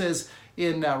Paul says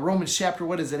in Romans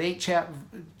chapter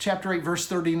 8, verse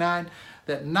 39,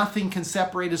 that nothing can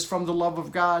separate us from the love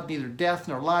of God, neither death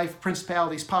nor life,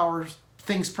 principalities, powers,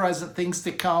 things present, things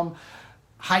to come,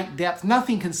 height, depth.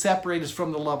 Nothing can separate us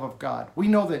from the love of God. We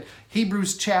know that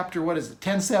Hebrews chapter,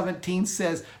 10:17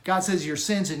 says, God says, your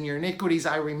sins and your iniquities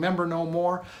I remember no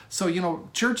more. So,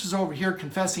 churches over here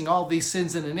confessing all these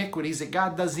sins and iniquities that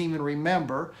God doesn't even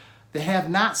remember, that have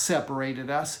not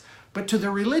separated us. But to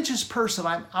the religious person,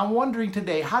 I'm wondering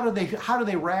today, how do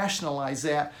they rationalize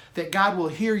that God will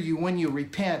hear you when you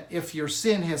repent if your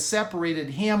sin has separated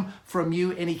him from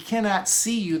you and he cannot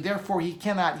see you, therefore he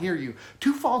cannot hear you?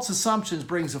 Two false assumptions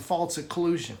brings a false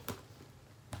conclusion,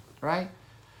 right?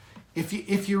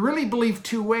 If you really believe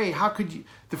two-way, how could you,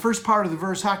 the first part of the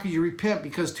verse, how could you repent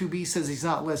because 2b says he's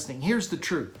not listening? Here's the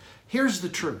truth. Here's the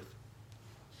truth.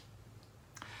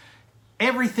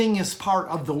 Everything is part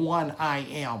of the one I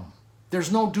am.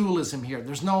 There's no dualism here.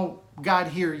 There's no God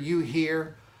here, you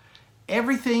here.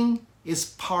 Everything is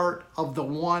part of the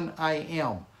one I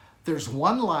am. There's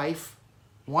one life,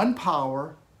 one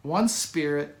power, one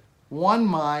spirit, one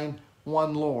mind,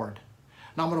 one Lord.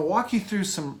 Now I'm going to walk you through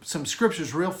some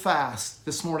scriptures real fast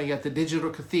this morning at the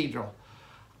Digital Cathedral.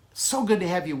 So good to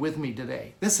have you with me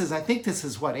today. I think this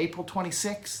is what, April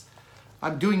 26th?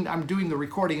 I'm doing the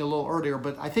recording a little earlier,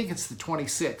 but I think it's the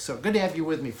 26th. So good to have you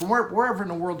with me from wherever in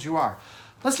the world you are.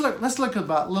 Let's look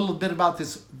about a little bit about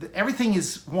this. Everything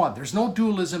is one. There's no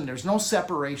dualism. There's no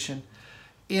separation.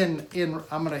 I'm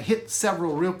going to hit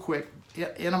several real quick,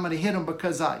 and I'm going to hit them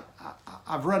because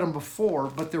I've read them before,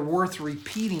 but they're worth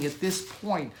repeating at this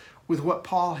point with what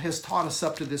Paul has taught us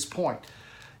up to this point.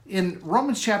 In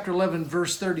Romans chapter 11,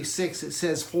 verse 36, it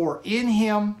says, "For in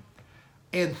him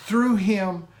and through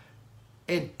him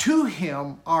and to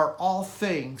him are all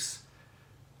things.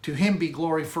 To him be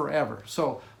glory forever."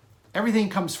 So everything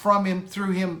comes from him,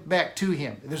 through him, back to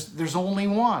him. There's only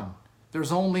one.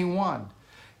 There's only one.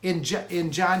 In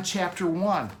John chapter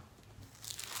 1,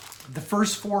 the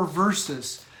first 4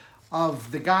 verses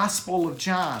of the Gospel of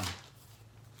John.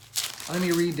 Let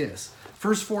me read this.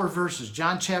 First 4 verses,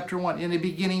 John chapter 1. "In the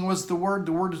beginning was the Word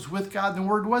was with God, and the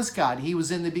Word was God. He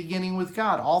was in the beginning with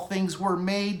God. All things were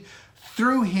made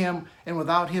through him, and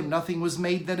without him nothing was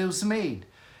made that was made.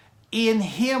 In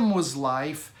him was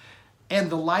life, and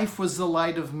the life was the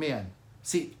light of men."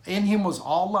 See, in him was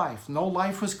all life. No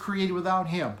life was created without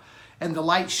him. "And the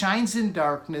light shines in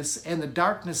darkness, and the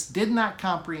darkness did not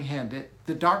comprehend it."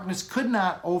 The darkness could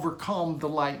not overcome the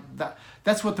light.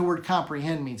 That's what the word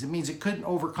comprehend means. It means it couldn't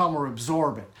overcome or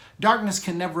absorb it. Darkness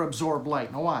can never absorb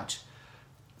light. Now watch.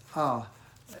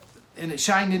 And it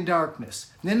shined in darkness.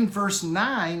 And then in verse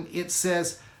 9, it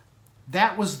says,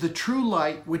 "That was the true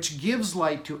light, which gives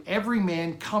light to every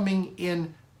man coming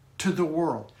into the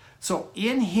world." So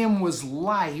in him was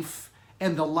life,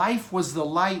 and the life was the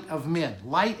light of men.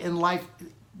 Light and life,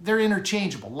 they're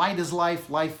interchangeable. Light is life,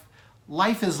 life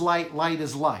is light, light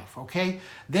is life, okay?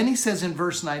 Then he says in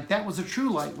verse 9, "That was a true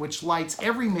light, which lights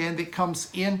every man that comes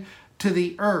into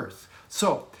the earth."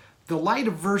 So the light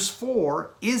of verse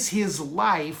 4 is his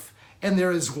life, and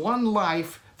there is one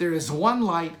life, there is one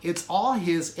light, it's all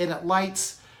his, and it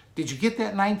lights, did you get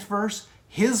that 9th verse?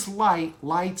 His light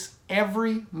lights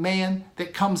every man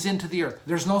that comes into the earth.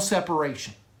 There's no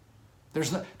separation.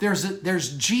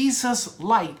 There's Jesus'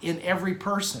 light in every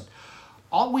person.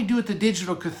 All we do at the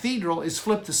Digital Cathedral is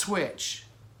flip the switch.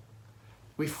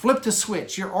 We flip the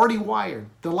switch. You're already wired.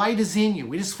 The light is in you.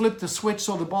 We just flip the switch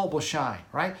so the bulb will shine,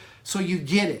 right? So you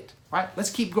get it, right? Let's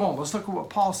keep going. Let's look at what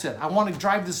Paul said. I want to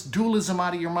drive this dualism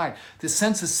out of your mind, this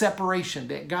sense of separation,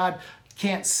 that God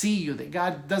can't see you, that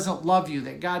God doesn't love you,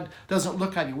 that God doesn't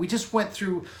look on you. We just went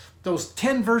through those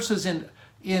 10 verses in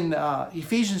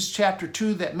Ephesians chapter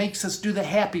 2 that makes us do the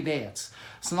happy dance.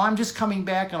 So now I'm just coming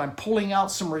back and I'm pulling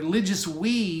out some religious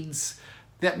weeds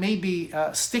that may be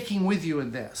sticking with you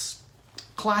in this.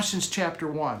 Colossians chapter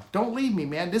 1. Don't leave me,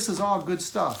 man. This is all good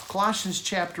stuff. Colossians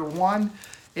chapter 1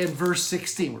 and verse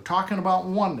 16. We're talking about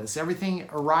oneness. Everything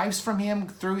arrives from him,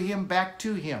 through him, back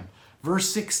to him.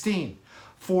 Verse 16.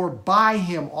 "For by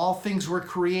him all things were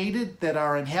created that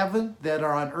are in heaven, that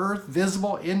are on earth,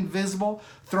 visible, invisible,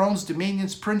 thrones,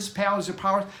 dominions, principalities, or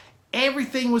powers.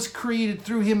 Everything was created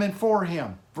through him and for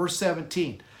him." Verse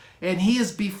 17. "And he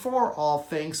is before all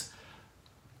things."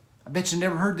 I bet you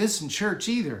never heard this in church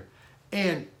either.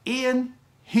 "And in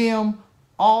him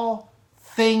all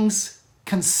things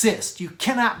consist." You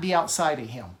cannot be outside of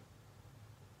him.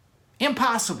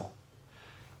 Impossible.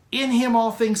 In him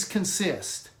all things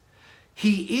consist.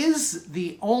 He is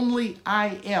the only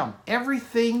I am.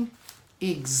 Everything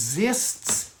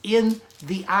exists in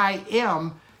the I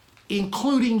am,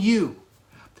 including you.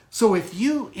 So if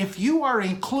you are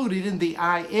included in the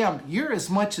I am, you're as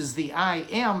much as the I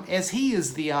am as he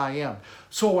is the I am.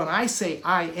 So when I say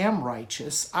I am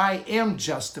righteous, I am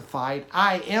justified,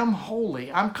 I am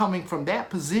holy, I'm coming from that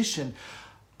position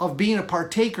of being a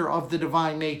partaker of the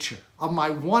divine nature, of my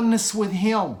oneness with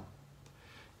him.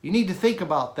 You need to think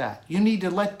about that. You need to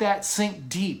let that sink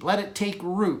deep. Let it take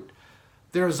root.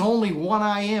 There is only one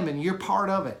I am, and you're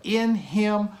part of it. In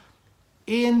him,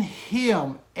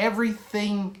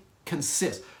 everything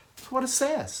consists. That's what it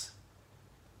says.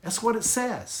 That's what it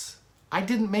says. I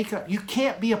didn't make it up. You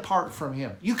can't be apart from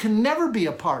him. You can never be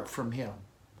apart from him.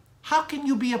 How can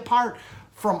you be apart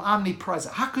from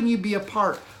omnipresent? How can you be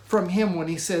apart from him when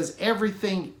he says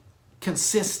everything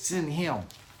consists in him?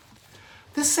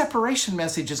 This separation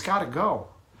message has got to go.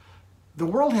 The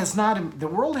world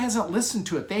hasn't listened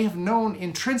to it. They have known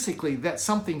intrinsically that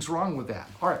something's wrong with that.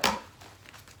 All right,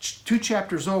 2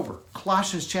 chapters over,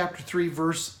 Colossians chapter 3,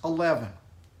 verse 11.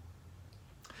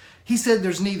 He said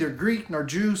there's neither Greek nor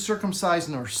Jew, circumcised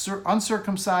nor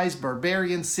uncircumcised,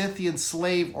 barbarian, Scythian,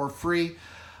 slave, or free,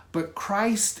 but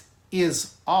Christ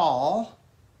is all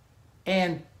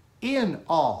and in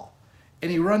all. And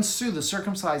he runs through the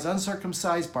circumcised,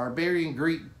 uncircumcised, barbarian,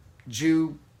 Greek,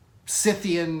 Jew,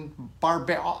 Scythian,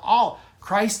 barbarian, all.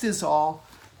 Christ is all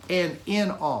and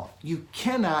in all. You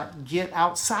cannot get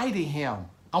outside of him.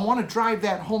 I want to drive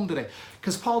that home today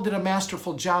because Paul did a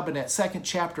masterful job in that 2nd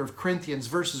chapter of Corinthians,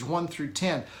 verses 1 through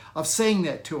 10, of saying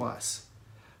that to us.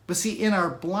 But see, in our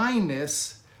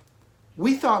blindness,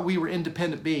 we thought we were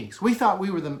independent beings. We thought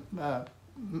we were the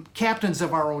captains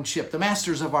of our own ship, the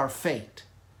masters of our fate.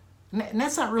 And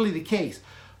that's not really the case.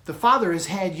 The Father has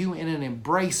had you in an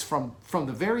embrace from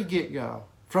the very get-go,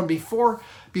 from before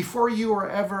you were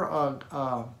ever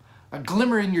a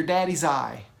glimmer in your daddy's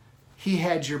eye. He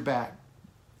had your back.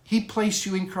 He placed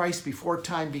you in Christ before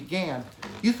time began.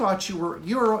 You thought you were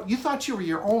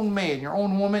your own man, your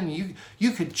own woman.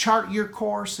 You could chart your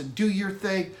course and do your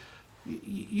thing.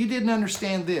 You didn't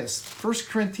understand this. 1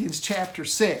 Corinthians chapter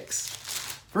 6.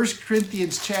 1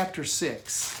 Corinthians chapter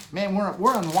 6. Man,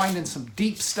 we're unwinding some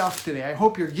deep stuff today. I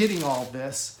hope you're getting all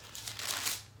this.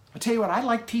 I tell you what, I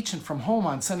like teaching from home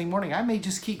on Sunday morning. I may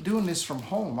just keep doing this from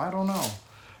home. I don't know.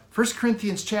 1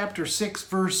 Corinthians chapter 6,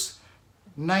 verse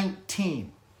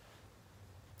 19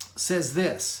 says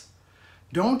this: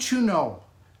 don't you know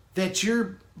that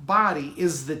your body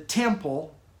is the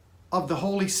temple of the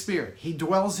Holy Spirit? He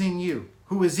dwells in you,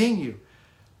 who is in you,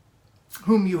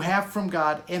 whom you have from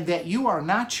God, and that you are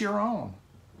not your own.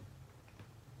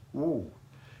 Whoa.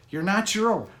 You're not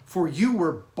your own, for you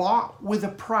were bought with a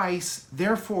price.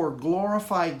 Therefore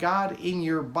glorify God in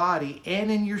your body and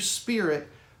in your spirit.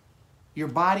 Your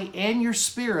body and your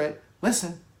spirit,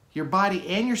 listen, your body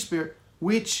and your spirit,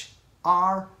 which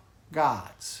are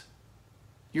God's.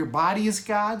 Your body is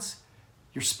God's,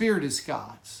 your spirit is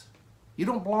God's. You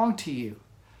don't belong to you.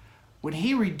 When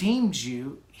he redeemed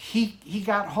you, he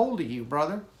got hold of you,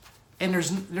 brother. And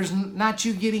there's not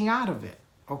you getting out of it,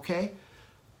 okay?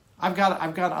 I've got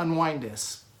to unwind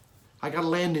this. I got to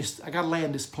land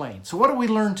this plane. So what did we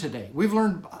learn today? We've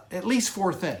learned at least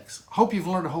 4 things. Hope you've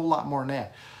learned a whole lot more than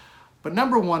that. But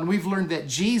number 1, we've learned that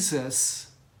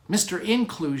Jesus, Mr.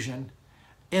 Inclusion,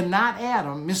 and not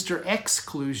Adam, Mr.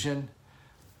 Exclusion,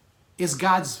 is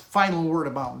God's final word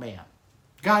about man.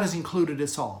 God has included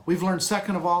us all. We've learned,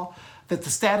 second of all, that the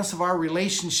status of our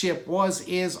relationship was,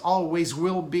 is, always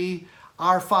will be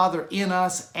our Father in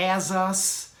us, as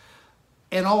us,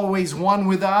 and always one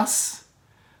with us.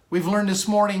 We've learned this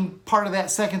morning, part of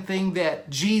that second thing, that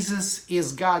Jesus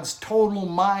is God's total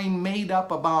mind made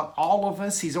up about all of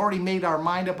us. He's already made our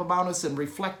mind up about us and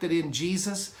reflected in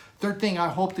Jesus. Third thing I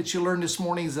hope that you learned this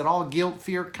morning is that all guilt,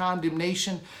 fear,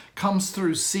 condemnation comes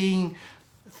through seeing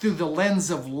through the lens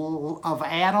of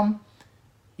Adam.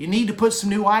 You need to put some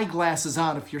new eyeglasses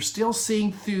on if you're still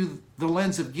seeing through the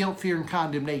lens of guilt, fear, and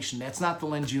condemnation. That's not the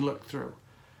lens you look through.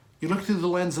 You look through the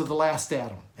lens of the last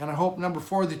Adam. And I hope, number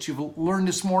 4, that you've learned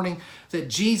this morning that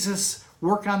Jesus'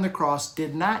 work on the cross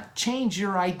did not change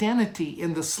your identity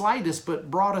in the slightest,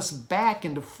 but brought us back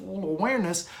into full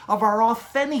awareness of our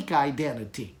authentic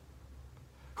identity,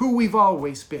 who we've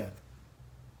always been.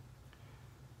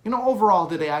 You know, overall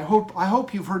today, I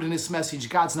hope you've heard in this message,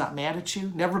 God's not mad at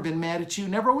you, never been mad at you,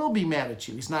 never will be mad at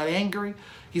you. He's not angry.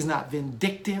 He's not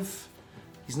vindictive.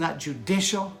 He's not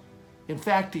judicial. In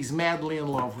fact, he's madly in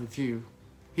love with you.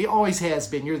 He always has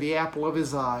been. You're the apple of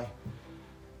his eye.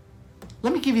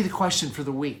 Let me give you the question for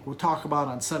the week we'll talk about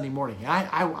on Sunday morning.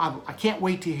 I can't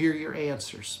wait to hear your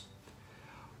answers.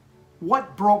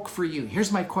 What broke for you?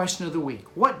 Here's my question of the week.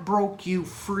 What broke you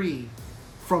free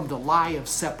from the lie of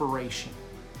separation?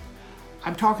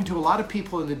 I'm talking to a lot of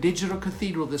people in the Digital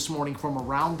Cathedral this morning from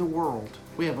around the world.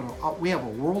 We have a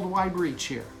worldwide reach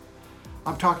here.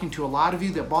 I'm talking to a lot of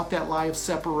you that bought that lie of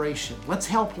separation. Let's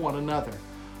help one another.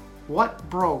 What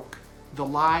broke the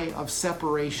lie of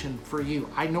separation for you?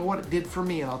 I know what it did for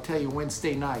me, and I'll tell you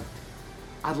Wednesday night.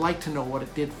 I'd like to know what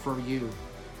it did for you.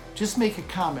 Just make a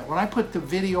comment. When I put the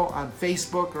video on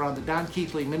Facebook or on the Don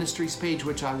Keithley Ministries page,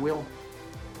 which I will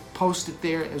post it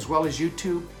there as well as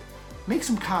YouTube, make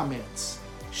some comments.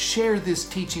 Share this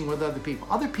teaching with other people.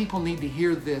 Other people need to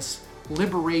hear this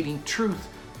liberating truth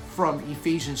from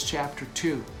Ephesians chapter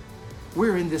 2.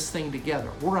 We're in this thing together.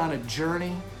 We're on a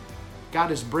journey.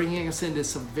 God is bringing us into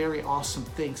some very awesome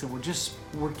things, and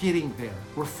we're getting there.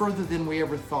 We're further than we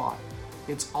ever thought.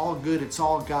 It's all good, it's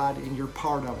all God, and you're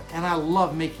part of it. And I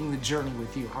love making the journey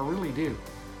with you. I really do.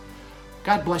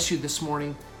 God bless you this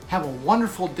morning. Have a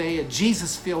wonderful day, a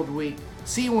Jesus-filled week.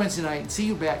 See you Wednesday night, and see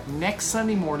you back next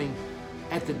Sunday morning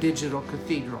at the Digital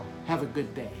Cathedral. Have a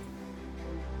good day.